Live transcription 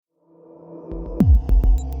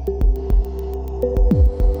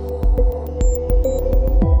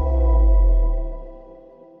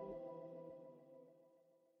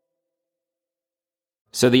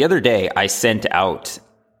So the other day, I sent out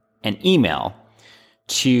an email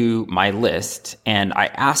to my list and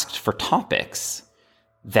I asked for topics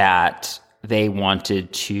that they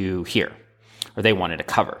wanted to hear or they wanted to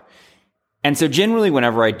cover. And so generally,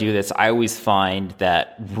 whenever I do this, I always find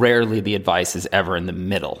that rarely the advice is ever in the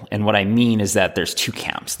middle. And what I mean is that there's two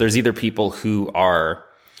camps. There's either people who are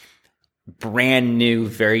brand new,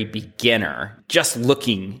 very beginner, just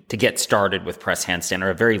looking to get started with press handstand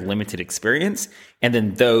or a very limited experience. And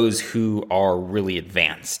then those who are really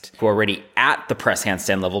advanced, who are already at the press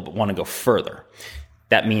handstand level, but want to go further.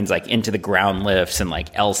 That means like into the ground lifts and like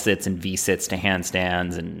L sits and V sits to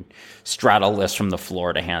handstands and straddle lifts from the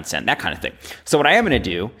floor to handstand, that kind of thing. So what I am going to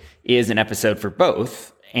do is an episode for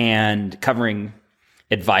both and covering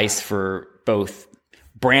advice for both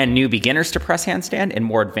brand new beginners to press handstand and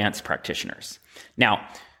more advanced practitioners. Now,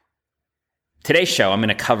 today's show, I'm going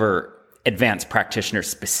to cover advanced practitioners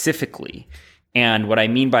specifically. And what I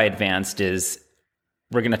mean by advanced is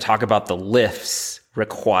we're going to talk about the lifts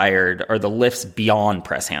required or the lifts beyond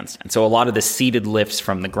press handstand. So a lot of the seated lifts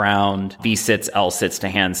from the ground, V sits, L sits to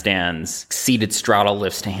handstands, seated straddle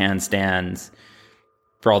lifts to handstands.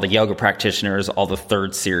 For all the yoga practitioners, all the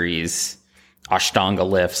third series, Ashtanga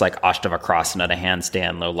lifts like Ashtavakrasana to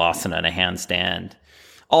handstand, Lolasana to handstand,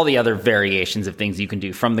 all the other variations of things you can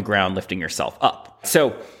do from the ground, lifting yourself up.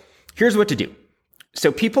 So here's what to do.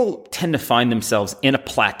 So people tend to find themselves in a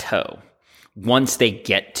plateau once they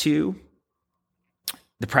get to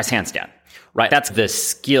the press handstand, right? That's the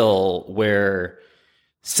skill where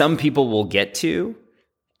some people will get to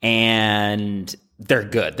and they're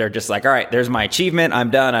good. They're just like, all right, there's my achievement.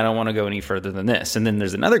 I'm done. I don't want to go any further than this. And then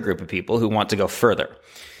there's another group of people who want to go further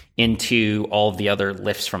into all of the other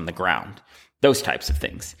lifts from the ground, those types of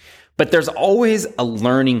things. But there's always a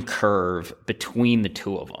learning curve between the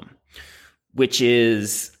two of them, which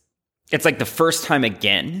is, it's like the first time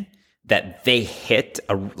again that they hit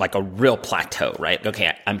a real plateau, right?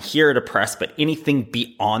 Okay, I'm here to press, but anything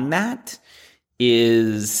beyond that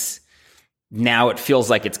is now it feels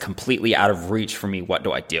like it's completely out of reach for me. What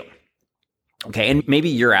do I do? Okay, and maybe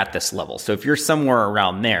you're at this level. So if you're somewhere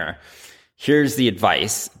around there, here's the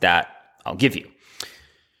advice that I'll give you.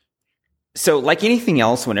 So like anything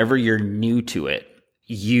else, whenever you're new to it,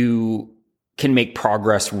 you can make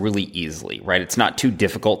progress really easily, right? It's not too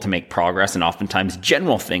difficult to make progress, and oftentimes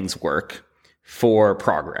general things work for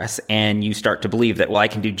progress, and you start to believe that, well, I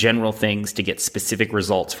can do general things to get specific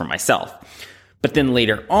results for myself. But then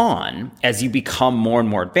later on, as you become more and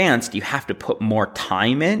more advanced, you have to put more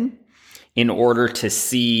time in order to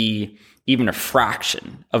see even a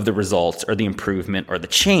fraction of the results or the improvement or the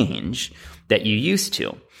change that you used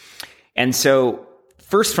to. And so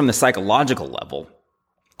first, from the psychological level,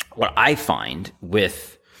 what I find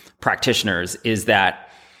with practitioners is that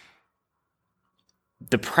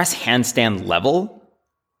the press handstand level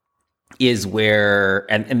is where,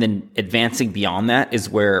 and then advancing beyond that is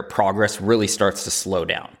where progress really starts to slow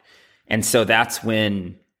down. And so that's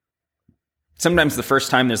when sometimes the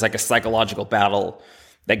first time there's like a psychological battle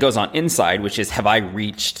that goes on inside, which is, have I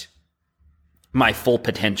reached my full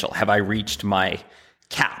potential? Have I reached my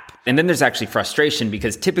cap? And then there's actually frustration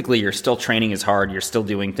because typically you're still training as hard, you're still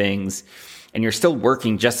doing things, and you're still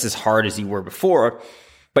working just as hard as you were before,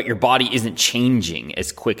 but your body isn't changing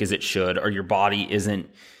as quick as it should, or your body isn't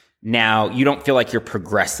now, you don't feel like you're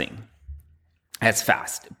progressing as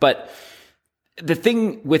fast. But the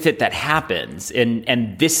thing with it that happens,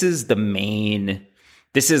 and this is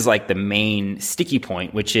like the main sticky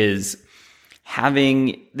point, which is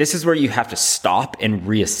this is where you have to stop and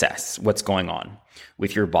reassess what's going on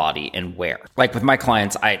with your body and where. Like with my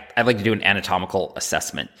clients, I like to do an anatomical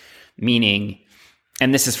assessment, meaning,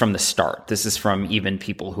 and this is from the start, this is from even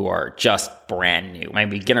people who are just brand new, my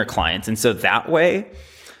beginner clients. And so that way,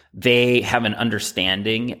 they have an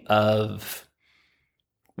understanding of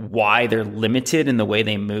why they're limited in the way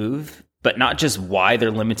they move, but not just why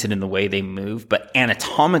they're limited in the way they move, but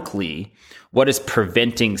anatomically, what is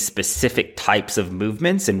preventing specific types of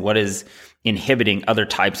movements and what is inhibiting other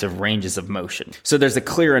types of ranges of motion. So there's a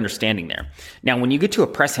clear understanding there. Now, when you get to a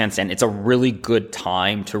press handstand, it's a really good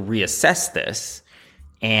time to reassess this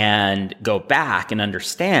and go back and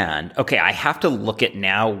understand, okay, I have to look at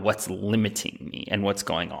now what's limiting me and what's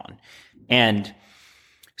going on. And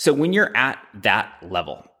so when you're at that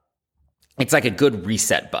level, it's like a good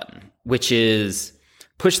reset button, which is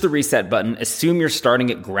push the reset button, assume you're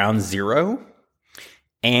starting at ground zero,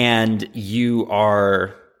 and you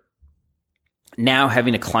are now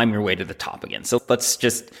having to climb your way to the top again. So let's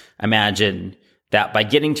just imagine that by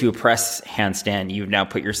getting to a press handstand, you've now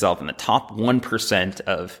put yourself in the top 1%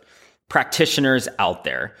 of practitioners out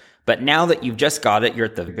there. But now that you've just got it, you're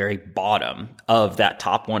at the very bottom of that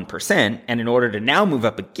top 1%. And in order to now move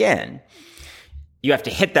up again, you have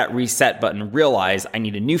to hit that reset button and realize I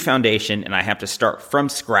need a new foundation and I have to start from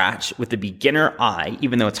scratch with the beginner eye,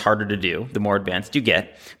 even though it's harder to do the more advanced you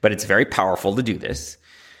get, but it's very powerful to do this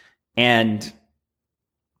and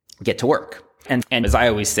get to work. And as I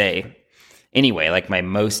always say, anyway, like my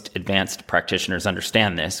most advanced practitioners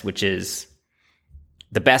understand this, which is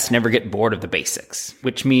the best never get bored of the basics,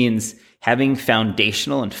 which means having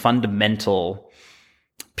foundational and fundamental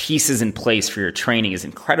pieces in place for your training is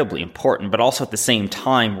incredibly important, but also at the same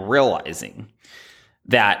time realizing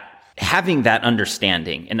that having that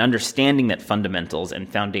understanding and understanding that fundamentals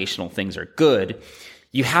and foundational things are good,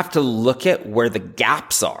 you have to look at where the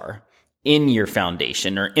gaps are in your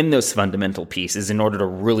foundation or in those fundamental pieces in order to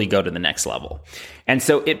really go to the next level. And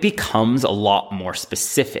so it becomes a lot more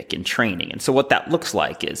specific in training. And so what that looks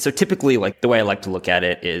like is, so typically like the way I like to look at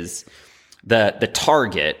it is the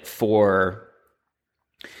target for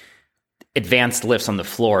advanced lifts on the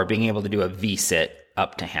floor, being able to do a V-sit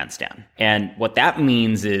up to handstand. And what that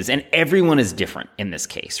means is, and everyone is different in this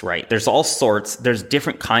case, right? There's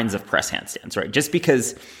different kinds of press handstands, right? Just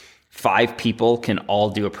because 5 people can all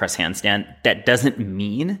do a press handstand, that doesn't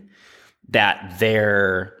mean that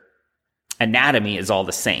their anatomy is all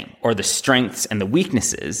the same or the strengths and the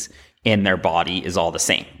weaknesses in their body is all the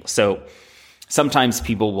same. So sometimes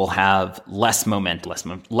people will have less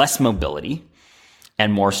mobility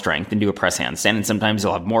and more strength and do a press handstand. And sometimes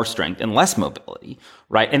they'll have more strength and less mobility,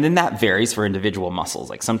 right? And then that varies for individual muscles.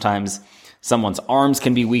 Like sometimes someone's arms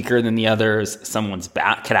can be weaker than the others. Someone's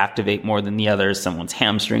back could activate more than the others. Someone's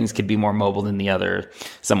hamstrings could be more mobile than the other.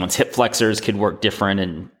 Someone's hip flexors could work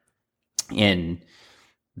different than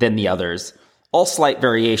the others. All slight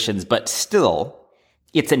variations, but still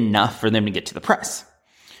it's enough for them to get to the press.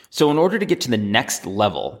 So in order to get to the next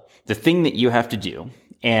level, the thing that you have to do,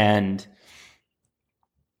 and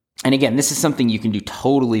again, this is something you can do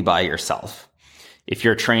totally by yourself if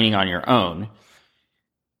you're training on your own.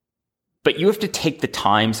 But you have to take the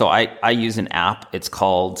time. So I use an app. It's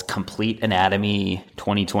called Complete Anatomy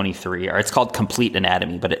 2023, or it's called Complete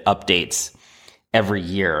Anatomy, but it updates every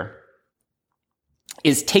year.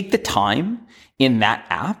 Is take the time in that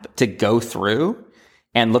app to go through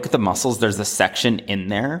and look at the muscles. There's a section in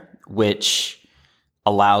there which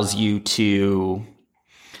allows you to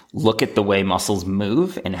look at the way muscles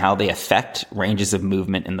move and how they affect ranges of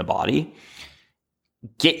movement in the body.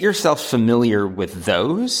 Get yourself familiar with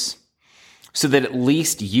those so that at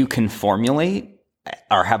least you can formulate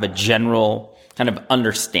or have a general kind of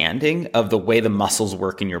understanding of the way the muscles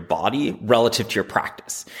work in your body relative to your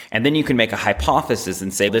practice. And then you can make a hypothesis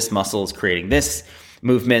and say, this muscle is creating this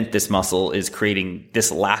movement, this muscle is creating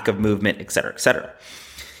this lack of movement, et cetera, et cetera.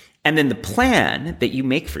 And then the plan that you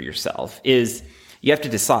make for yourself is you have to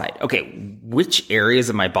decide, okay, which areas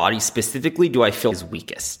of my body specifically do I feel is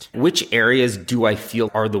weakest? Which areas do I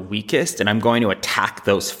feel are the weakest? And I'm going to attack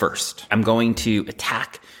those first. I'm going to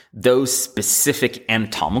attack those specific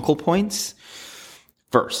anatomical points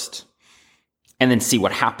first, and then see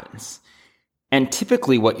what happens. And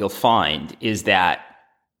typically what you'll find is that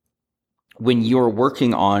when you're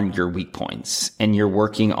working on your weak points and you're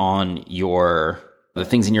working on the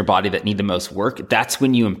things in your body that need the most work, that's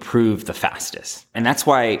when you improve the fastest. And that's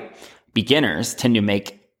why beginners tend to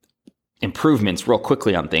make improvements real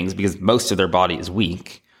quickly on things, because most of their body is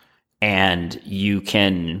weak and you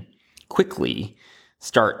can quickly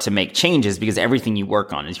start to make changes because everything you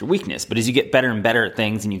work on is your weakness. But as you get better and better at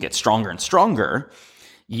things and you get stronger and stronger,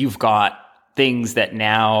 you've got things that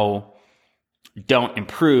now don't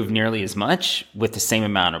improve nearly as much with the same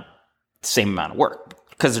amount of work,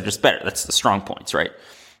 because they're just better. That's the strong points, right?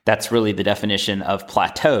 That's really the definition of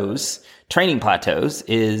plateaus. Training plateaus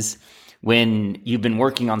is when you've been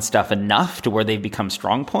working on stuff enough to where they've become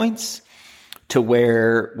strong points, to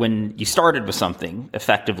where when you started with something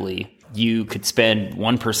effectively, you could spend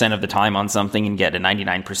 1% of the time on something and get a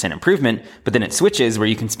 99% improvement, but then it switches where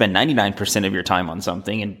you can spend 99% of your time on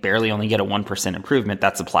something and barely only get a 1% improvement.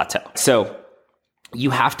 That's a plateau. So you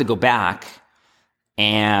have to go back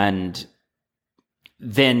and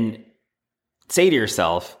then say to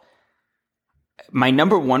yourself, my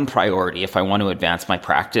number one priority if I want to advance my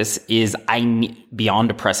practice is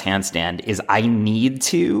beyond a press handstand is I need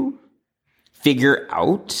to figure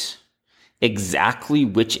out exactly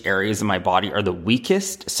which areas of my body are the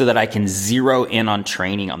weakest so that I can zero in on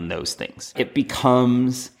training on those things. It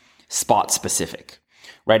becomes spot specific,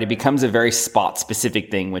 right? It becomes a very spot specific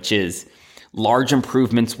thing, which is large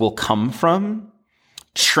improvements will come from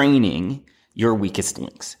training your weakest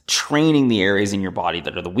links, training the areas in your body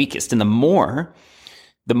that are the weakest. And the more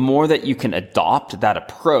the more that you can adopt that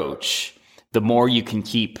approach, the more you can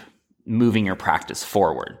keep moving your practice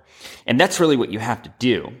forward. And that's really what you have to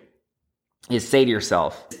do, is say to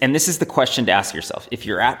yourself, and this is the question to ask yourself. If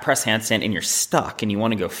you're at press handstand and you're stuck and you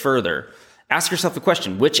want to go further, ask yourself the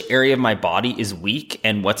question, which area of my body is weak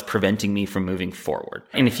and what's preventing me from moving forward?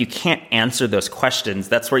 And if you can't answer those questions,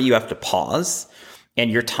 that's where you have to pause, and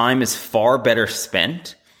your time is far better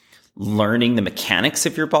spent learning the mechanics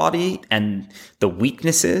of your body and the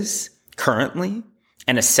weaknesses currently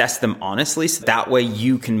and assess them honestly. So that way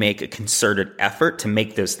you can make a concerted effort to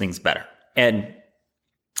make those things better. And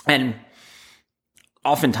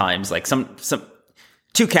oftentimes, like some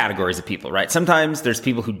two categories of people, right? Sometimes there's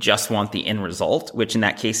people who just want the end result, which in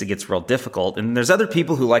that case, it gets real difficult. And there's other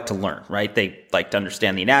people who like to learn, right? They like to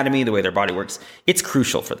understand the anatomy, the way their body works. It's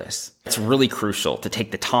crucial for this. It's really crucial to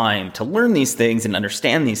take the time to learn these things and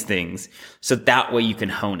understand these things, so that way you can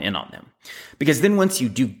hone in on them. Because then once you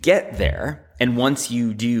do get there, and once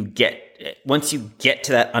you get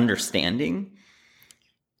to that understanding,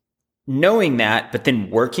 knowing that, but then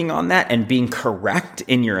working on that and being correct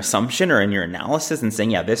in your assumption or in your analysis and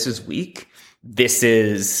saying, yeah, this is weak, this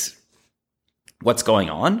is what's going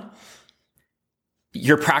on,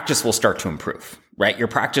 your practice will start to improve, right? Your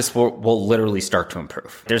practice will literally start to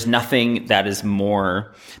improve. There's nothing that is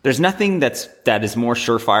more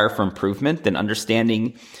surefire for improvement than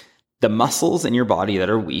understanding the muscles in your body that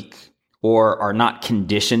are weak or are not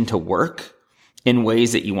conditioned to work in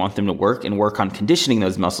ways that you want them to work, and work on conditioning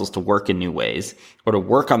those muscles to work in new ways, or to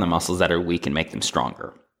work on the muscles that are weak and make them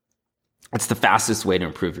stronger. It's the fastest way to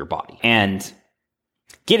improve your body. And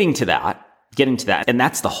getting to that, and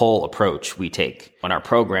that's the whole approach we take on our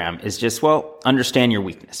program, is just, well, understand your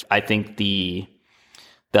weakness. I think the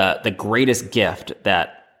greatest gift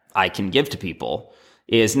that I can give to people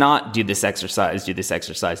is not do this exercise, do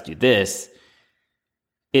this.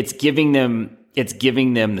 It's giving them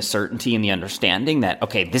the certainty and the understanding that,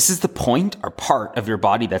 okay, this is the point or part of your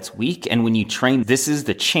body that's weak. And when you train, this is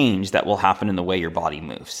the change that will happen in the way your body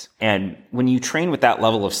moves. And when you train with that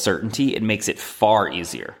level of certainty, it makes it far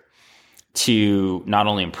easier to not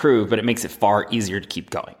only improve, but it makes it far easier to keep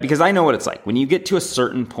going. Because I know what it's like. When you get to a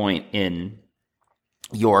certain point in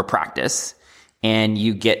your practice and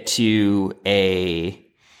you get to a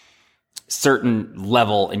certain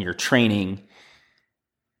level in your training,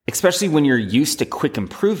 especially when you're used to quick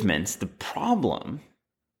improvements, the problem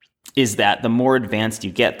is that the more advanced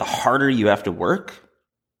you get, the harder you have to work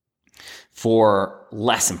for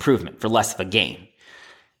less improvement, for less of a gain.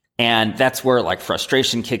 And that's where like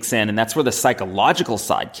frustration kicks in, and that's where the psychological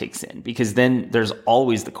side kicks in, because then there's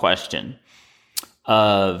always the question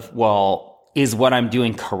of, well, is what I'm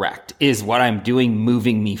doing correct? Is what I'm doing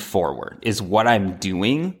moving me forward? Is what I'm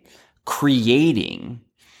doing creating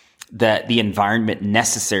the environment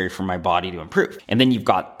necessary for my body to improve? And then you've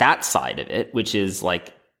got that side of it, which is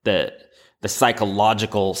like the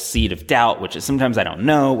psychological seed of doubt, which is sometimes I don't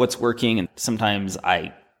know what's working, and sometimes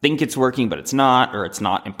I think it's working, but it's not, or it's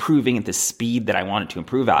not improving at the speed that I want it to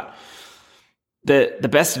improve at. The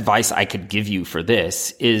best advice I could give you for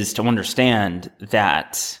this is to understand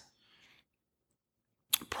that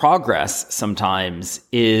progress sometimes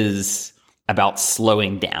is about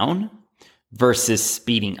slowing down versus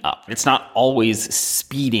speeding up. It's not always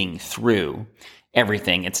speeding through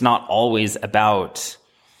everything. It's not always about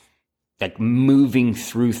like moving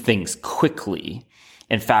through things quickly.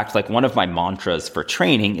 In fact, like one of my mantras for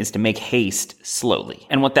training is to make haste slowly.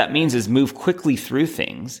 And what that means is move quickly through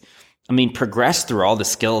things. I mean, progress through all the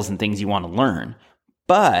skills and things you want to learn,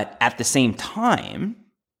 but at the same time,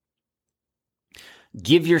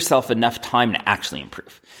 give yourself enough time to actually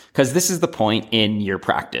improve. Because this is the point in your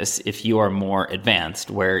practice, if you are more advanced,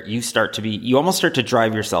 where you almost start to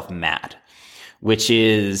drive yourself mad, which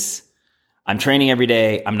is, I'm training every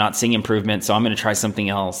day, I'm not seeing improvement, so I'm going to try something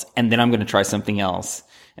else, and then I'm going to try something else,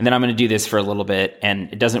 and then I'm going to do this for a little bit,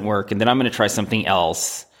 and it doesn't work, and then I'm going to try something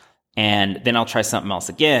else, and then I'll try something else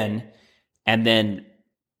again, and then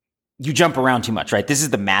you jump around too much, right? This is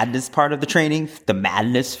the madness part of the training, the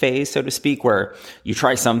madness phase, so to speak, where you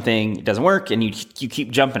try something, it doesn't work, and you keep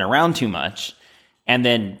jumping around too much. And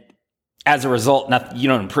then as a result, you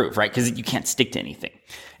don't improve, right? Because you can't stick to anything.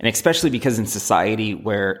 And especially because in society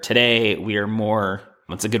where today we are more,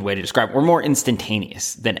 what's a good way to describe it? We're more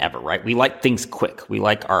instantaneous than ever, right? We like things quick. We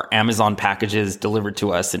like our Amazon packages delivered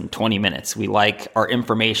to us in 20 minutes. We like our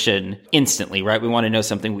information instantly, right? We want to know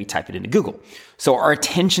something, we type it into Google. So our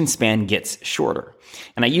attention span gets shorter.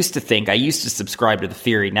 And I used to subscribe to the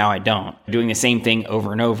theory, now I don't. Doing the same thing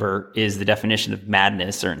over and over is the definition of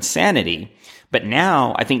madness or insanity. But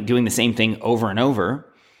now I think doing the same thing over and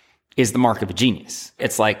over is the mark of a genius.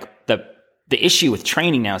 It's like the issue with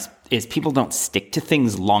training now is people don't stick to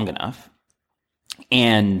things long enough,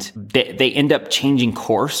 and they end up changing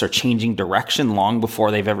course or changing direction long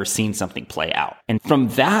before they've ever seen something play out. And from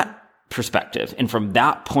that perspective and from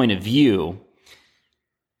that point of view,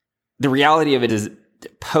 the reality of it is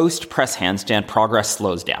post press handstand progress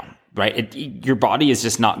slows down, right? Your body is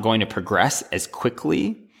just not going to progress as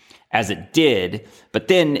quickly as it did. But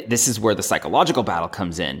then this is where the psychological battle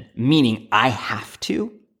comes in, meaning I have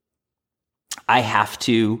to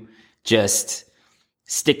just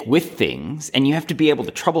stick with things, and you have to be able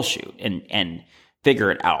to troubleshoot and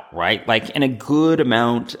figure it out, right? Like, and a good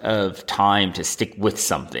amount of time to stick with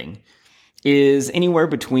something is anywhere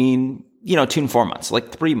between 2 and 4 months,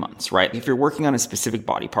 like 3 months, right? If you're working on a specific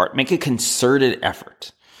body part, make a concerted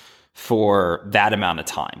effort for that amount of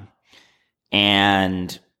time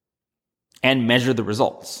and measure the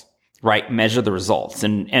results, right? Measure the results.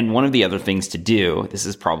 And one of the other things to do, this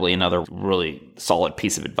is probably another really solid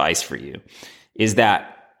piece of advice for you, is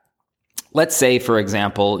that let's say, for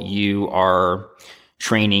example, you are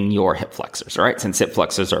training your hip flexors, all right? Since hip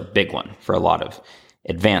flexors are a big one for a lot of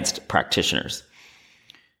advanced practitioners.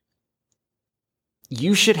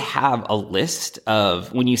 You should have a list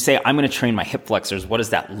of, when you say, I'm going to train my hip flexors, what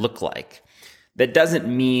does that look like? That doesn't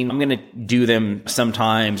mean I'm going to do them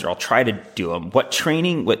sometimes or I'll try to do them. What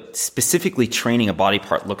specifically training a body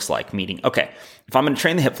part looks like, meaning, okay, if I'm going to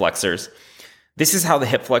train the hip flexors, this is how the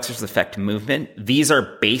hip flexors affect movement. These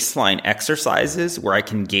are baseline exercises where I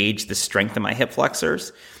can gauge the strength of my hip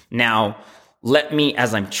flexors. Now, let me,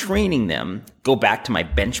 as I'm training them, go back to my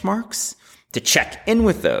benchmarks to check in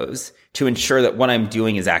with those to ensure that what I'm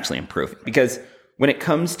doing is actually improving. Because when it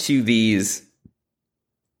comes to these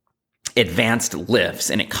advanced lifts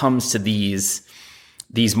and it comes to these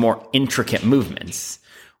more intricate movements,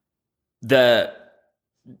 the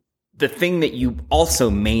thing that you also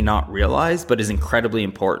may not realize, but is incredibly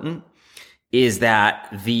important, is that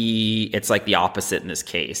it's like the opposite in this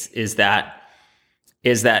case, is that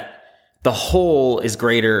the whole is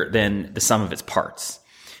greater than the sum of its parts.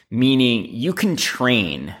 Meaning you can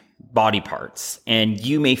train body parts and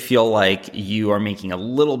you may feel like you are making a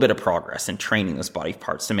little bit of progress in training those body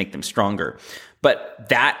parts to make them stronger. But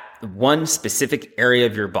that one specific area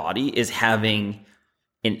of your body is creating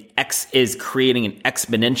an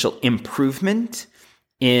exponential improvement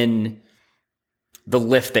in the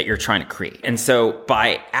lift that you're trying to create. And so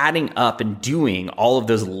by adding up and doing all of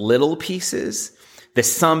those little pieces, the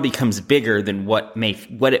sum becomes bigger than what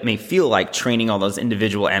it may feel like training all those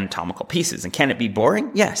individual anatomical pieces. And can it be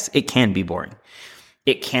boring? Yes, it can be boring.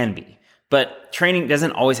 It can be. But training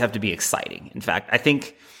doesn't always have to be exciting. In fact, I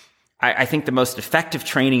think the most effective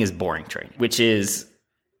training is boring training, which is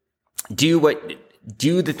do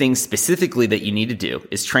the things specifically that you need to do.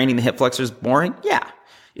 Is training the hip flexors boring? Yeah.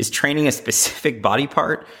 Is training a specific body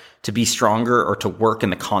part to be stronger or to work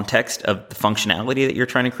in the context of the functionality that you're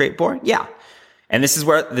trying to create boring? Yeah. And this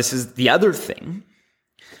is the other thing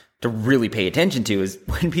to really pay attention to, is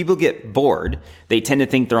when people get bored, they tend to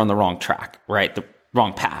think they're on the wrong track, right? The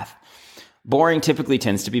wrong path. Boring typically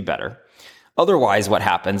tends to be better. Otherwise, what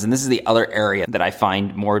happens, and this is the other area that I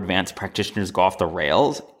find more advanced practitioners go off the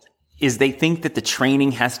rails, is they think that the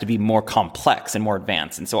training has to be more complex and more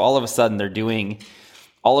advanced. And so all of a sudden they're doing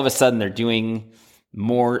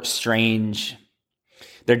more strange.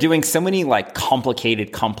 They're doing so many like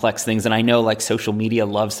complicated, complex things. And I know like social media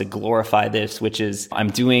loves to glorify this, which is I'm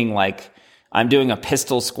doing a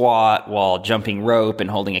pistol squat while jumping rope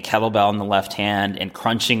and holding a kettlebell in the left hand and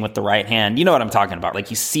crunching with the right hand. You know what I'm talking about?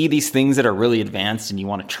 Like you see these things that are really advanced and you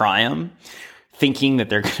want to try them, thinking that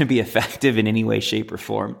they're going to be effective in any way, shape, or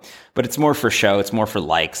form. But it's more for show. It's more for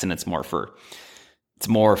likes, and it's more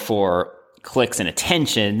for clicks and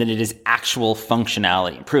attention than it is actual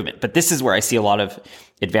functionality improvement. But this is where I see a lot of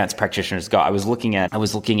advanced practitioners go. I was looking at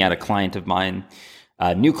a client of mine,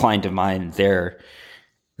 a new client of mine, what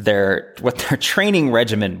their training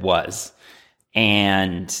regimen was,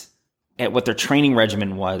 and what their training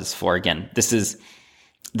regimen was for, again, this is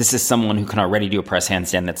someone who can already do a press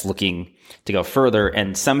handstand that's looking to go further.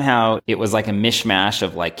 And somehow it was like a mishmash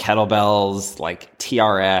of like kettlebells, like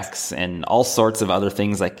TRX, and all sorts of other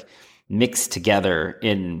things like mixed together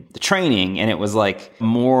in the training. And it was like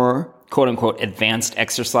more quote unquote advanced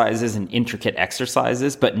exercises and intricate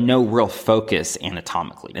exercises, but no real focus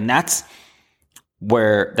anatomically. And that's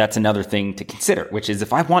another thing to consider, which is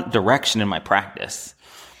if I want direction in my practice,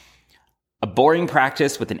 a boring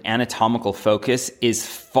practice with an anatomical focus is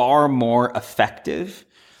far more effective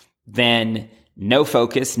than no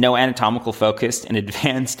focus, no anatomical focus, and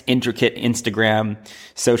advanced, intricate Instagram,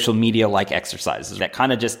 social media-like exercises that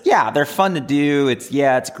kind of just, they're fun to do. It's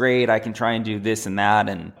great. I can try and do this and that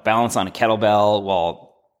and balance on a kettlebell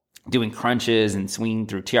while doing crunches and swinging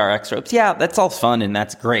through TRX ropes. Yeah, that's all fun and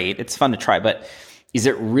that's great. It's fun to try, but is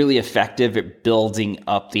it really effective at building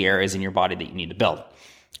up the areas in your body that you need to build?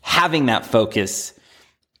 Having that focus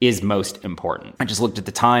is most important. I just looked at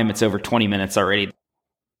the time. It's over 20 minutes already.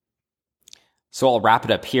 So I'll wrap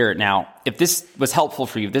it up here. Now, if this was helpful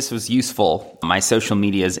for you, if this was useful, my social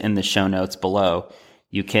media is in the show notes below.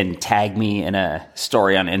 You can tag me in a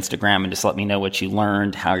story on Instagram and just let me know what you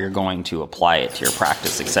learned, how you're going to apply it to your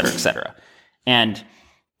practice, et cetera, et cetera. And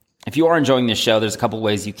if you are enjoying this show, there's a couple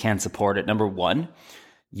ways you can support it. Number one,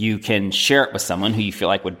 you can share it with someone who you feel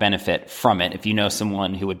like would benefit from it. If you know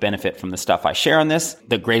someone who would benefit from the stuff I share on this,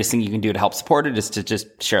 the greatest thing you can do to help support it is to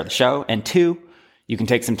just share the show. And two, you can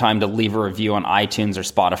take some time to leave a review on iTunes or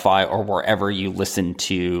Spotify or wherever you listen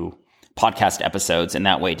to podcast episodes. And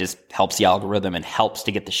that way it just helps the algorithm and helps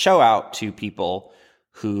to get the show out to people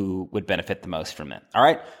who would benefit the most from it. All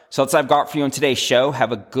right. So that's what I've got for you on today's show.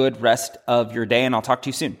 Have a good rest of your day and I'll talk to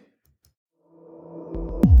you soon.